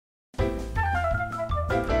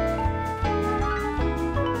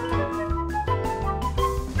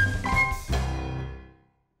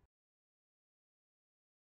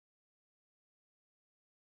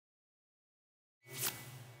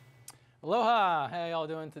Aloha! How y'all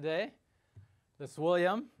doing today? This is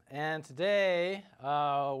William, and today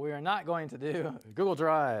we are not going to do Google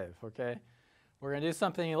Drive, okay? We're going to do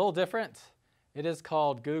something a little different. It is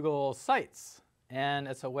called Google Sites, and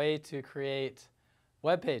it's a way to create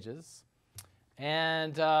web pages.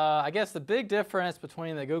 And I guess the big difference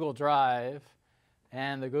between the Google Drive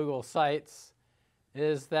and the Google Sites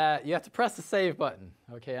is that you have to press the Save button,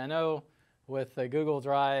 okay? I know with the Google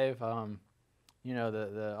Drive, you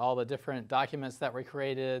know, all the different documents that we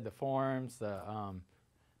created, the forms, the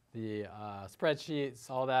spreadsheets,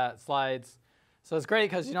 all that, slides. So it's great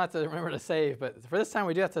because you don't have to remember to save, but for this time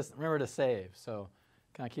we do have to remember to save. So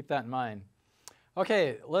kind of keep that in mind.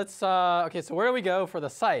 Okay, okay, so where do we go for the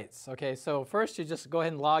sites? Okay, so first you just go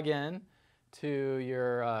ahead and log in to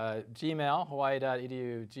your Gmail,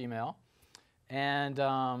 hawaii.edu Gmail. And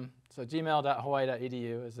so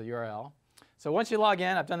gmail.hawaii.edu is the URL. So once you log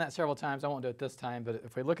in, I've done that several times. I won't do it this time, but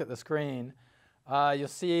if we look at the screen, you'll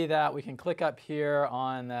see that we can click up here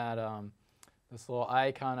on that this little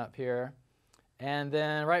icon up here. And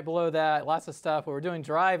then right below that, lots of stuff. We were doing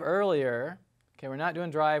Drive earlier. Okay, we're not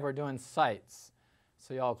doing Drive, we're doing Sites.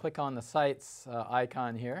 So y'all click on the Sites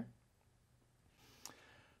icon here.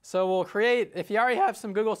 So we'll create, if you already have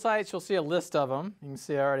some Google Sites, you'll see a list of them. You can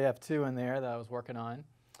see I already have 2 in there that I was working on.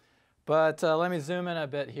 But let me zoom in a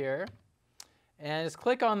bit here. And just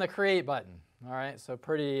click on the Create button. All right, so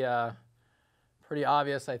pretty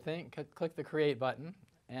obvious, I think. Click the Create button,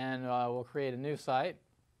 and we'll create a new site.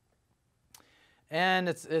 And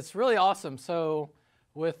it's really awesome. So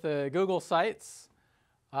with the Google Sites,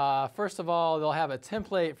 first of all, they'll have a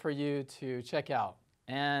template for you to check out.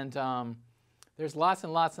 And there's lots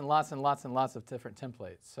and lots and lots and lots and lots of different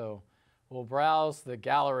templates. So we'll browse the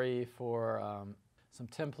gallery for some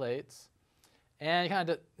templates. And kind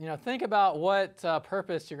of think about what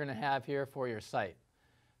purpose you're going to have here for your site.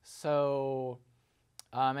 So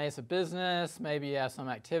maybe it's a business, maybe you have some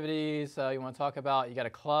activities you want to talk about. You got a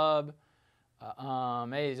club,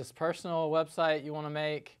 maybe just personal website you want to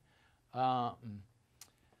make.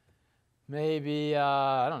 Maybe,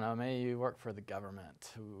 I don't know, maybe you work for the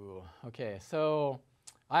government. Ooh. Okay, so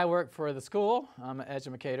I work for the school. I'm an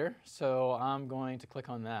educator, so I'm going to click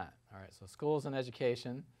on that. All right, so schools and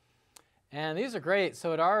education. And these are great.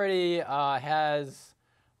 So it already has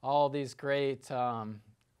all these great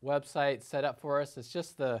websites set up for us. It's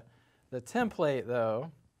just the template, though.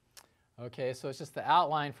 Okay, so it's just the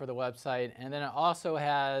outline for the website. And then it also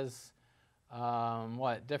has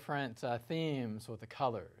different themes with the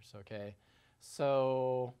colors. Okay,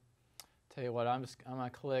 so tell you what, I'm going to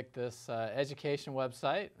click this education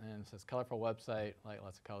website, and it says colorful website, like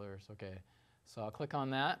lots of colors. Okay, so I'll click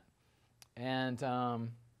on that, and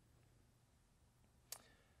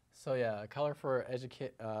so yeah, color for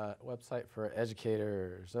website for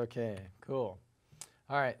educators. Okay, cool.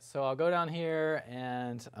 All right, so I'll go down here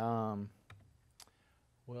and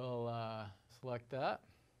we'll select that.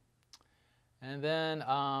 And then it's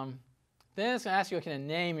going to ask you to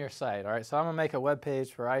name your site. All right, so I'm going to make a web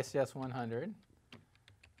page for ICS 100.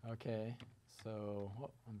 Okay, so I'm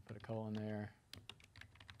going to put a colon there.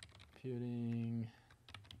 Computing.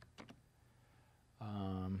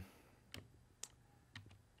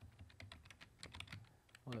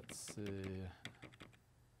 Let's see.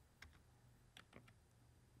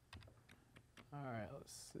 All right,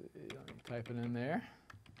 let's see. Let me type it in there.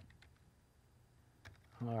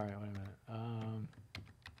 All right, wait a minute.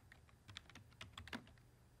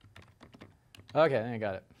 Okay, I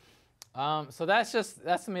got it. So that's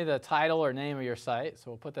going to be the title or name of your site.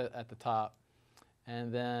 So we'll put that at the top.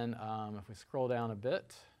 And then if we scroll down a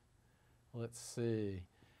bit, let's see.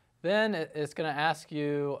 Then it's going to ask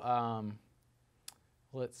you,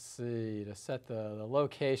 let's see, to set the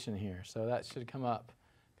location here. So that should come up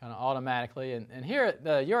kind of automatically. And here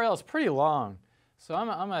the URL is pretty long. So I'm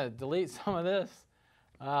going to delete some of this.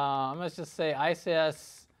 I'm going to just say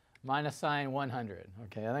ICS -100.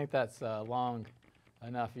 Okay, I think that's a long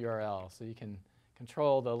enough URL. So you can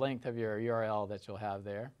control the length of your URL that you'll have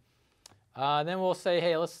there. Then we'll say,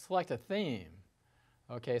 hey, let's select a theme.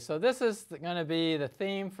 Okay, so this is going to be the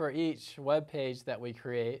theme for each web page that we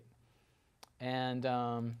create. And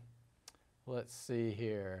let's see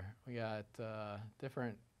here. We got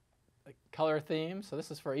different color themes. So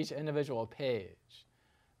this is for each individual page.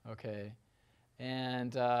 Okay.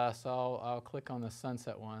 And so I'll click on the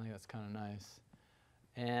sunset one. I think that's kind of nice.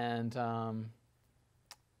 And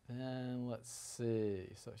then let's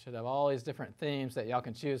see. So it should have all these different themes that y'all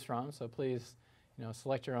can choose from. So please,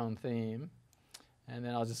 select your own theme. And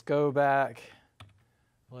then I'll just go back.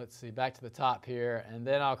 Let's see, back to the top here, and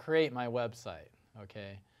then I'll create my website.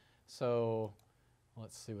 Okay, so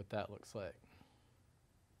Let's see what that looks like.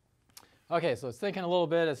 Okay, so it's thinking a little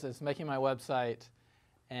bit. It's making my website.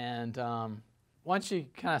 And once you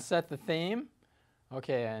kind of set the theme,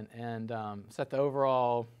 okay, and set the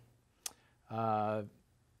overall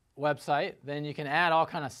website, then you can add all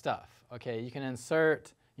kind of stuff. Okay, you can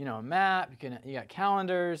insert, a map. You got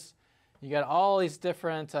calendars. You got all these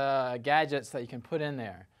different gadgets that you can put in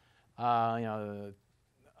there. You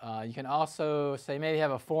can also say maybe you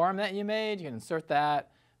have a form that you made. You can insert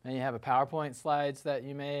that. Then you have a PowerPoint slides that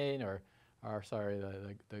you made, or sorry,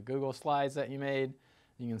 the Google slides that you made.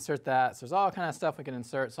 You can insert that. So there's all kind of stuff we can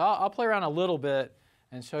insert. So I'll play around a little bit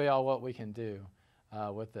and show you all what we can do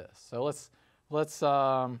with this. So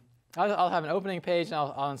I'll have an opening page and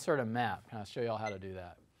I'll insert a map. Kind of show you all how to do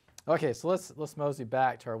that. Okay, so let's mosey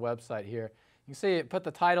back to our website here. You can see it put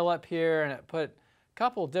the title up here and it put a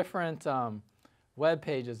couple different web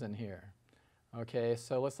pages in here. Okay,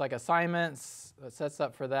 so it looks like assignments, it sets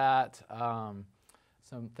up for that.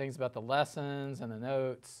 Some things about the lessons and the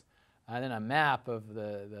notes, and then a map of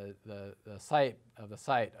the site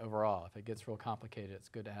overall. If it gets real complicated, it's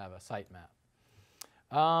good to have a site map.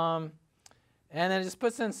 And then it just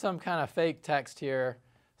puts in some kind of fake text here.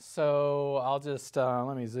 So I'll just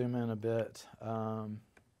let me zoom in a bit.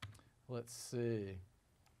 Let's see.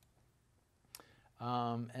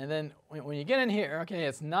 And then when you get in here, okay,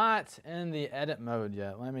 it's not in the edit mode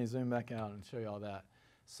yet. Let me zoom back out and show you all that.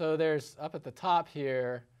 So there's, up at the top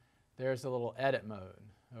here, there's a little edit mode,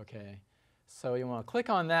 okay? So you want to click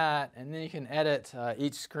on that, and then you can edit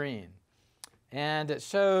each screen. And it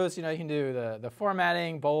shows, you can do the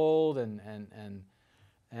formatting, bold, and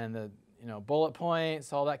the bullet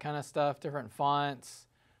points, all that kind of stuff, different fonts.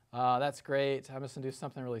 That's great. I'm just going to do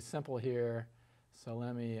something really simple here. So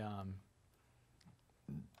let me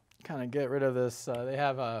kind of get rid of this. They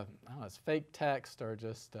have I don't know, it's fake text or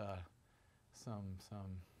just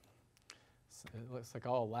it looks like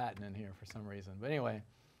all Latin in here for some reason. But anyway,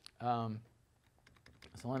 so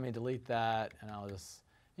let me delete that, and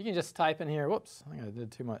you can just type in here. Whoops, I think I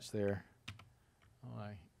did too much there.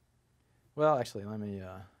 Well, actually, let me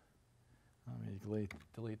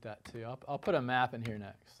delete that too. I'll put a map in here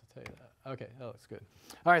next. I'll tell you that. Okay, that looks good.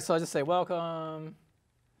 All right, so I'll just say welcome.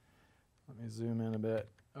 Let me zoom in a bit.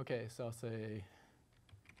 Okay, so I'll say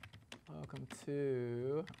welcome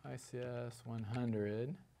to ICS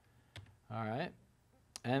 100. All right,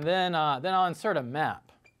 and then I'll insert a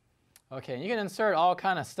map. Okay, you can insert all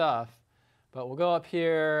kind of stuff, but we'll go up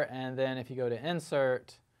here, and then if you go to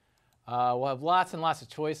insert, we'll have lots and lots of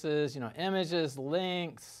choices. Images,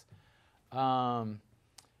 links,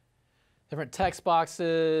 different text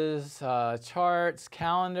boxes, charts,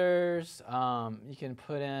 calendars. You can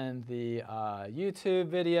put in the YouTube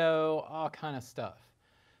video, all kind of stuff.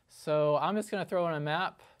 So I'm just going to throw in a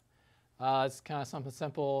map. It's kind of something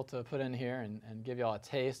simple to put in here and give you all a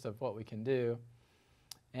taste of what we can do.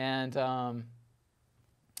 And let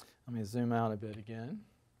me zoom out a bit again.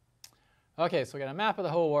 Okay, so we got a map of the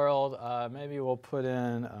whole world. Maybe we'll put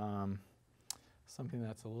in something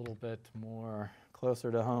that's a little bit more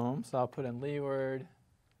closer to home. So I'll put in Leeward.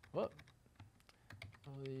 Whoop.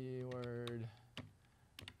 Leeward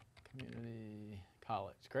Community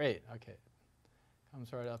College. Great. Okay.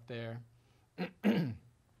 Comes right up there.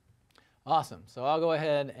 Awesome. So I'll go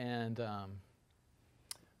ahead and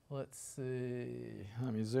let's see.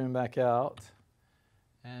 Let me zoom back out.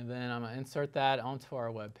 And then I'm going to insert that onto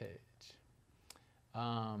our web page.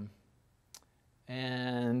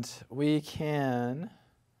 And we can,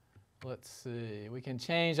 let's see, we can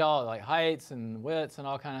change all like heights and widths and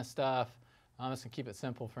all kind of stuff. I'm just going to keep it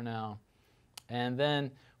simple for now. And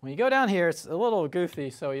then when you go down here, it's a little goofy.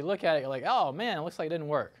 So you look at it, you're like, oh man, it looks like it didn't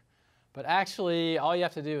work. But actually, all you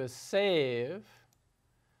have to do is save.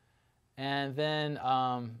 And then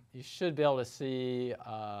you should be able to see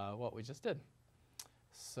what we just did.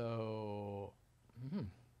 So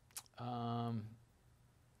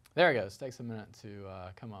there it goes. Takes a minute to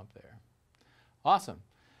come up there. Awesome.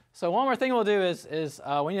 So one more thing we'll do is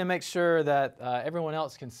we need to make sure that everyone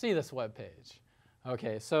else can see this web page.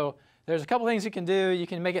 Okay, so there's a couple things you can do. You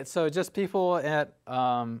can make it so just people that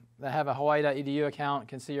have a Hawaii.edu account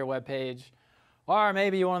can see your web page. Or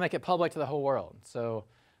maybe you want to make it public to the whole world. So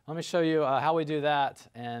let me show you how we do that,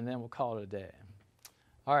 and then we'll call it a day.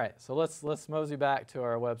 All right, so let's mosey back to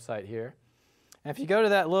our website here. And if you go to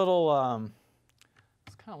that little,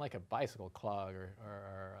 it's kind of like a bicycle clog or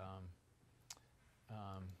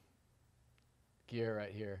gear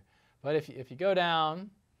right here. But if you go down,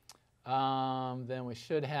 then we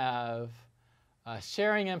should have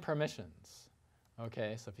sharing and permissions.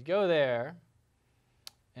 Okay, so if you go there,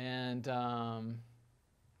 and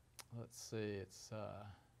let's see, it's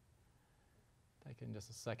taking just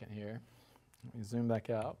a second here. Let me zoom back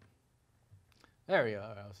out. There we go.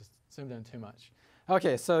 I was just zoomed in too much.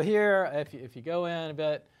 Okay, so here, if you go in a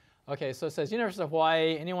bit, okay, so it says University of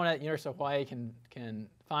Hawaii. Anyone at University of Hawaii can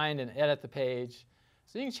find and edit the page.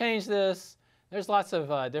 So you can change this. There's lots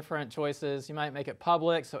of different choices. You might make it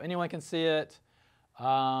public so anyone can see it,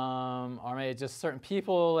 or maybe just certain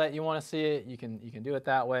people that you want to see it. You can do it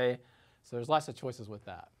that way. So there's lots of choices with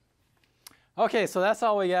that. Okay, so that's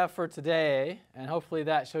all we have for today, and hopefully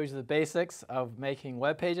that shows you the basics of making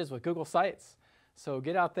web pages with Google Sites. So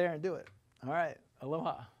get out there and do it. All right,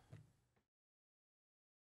 aloha.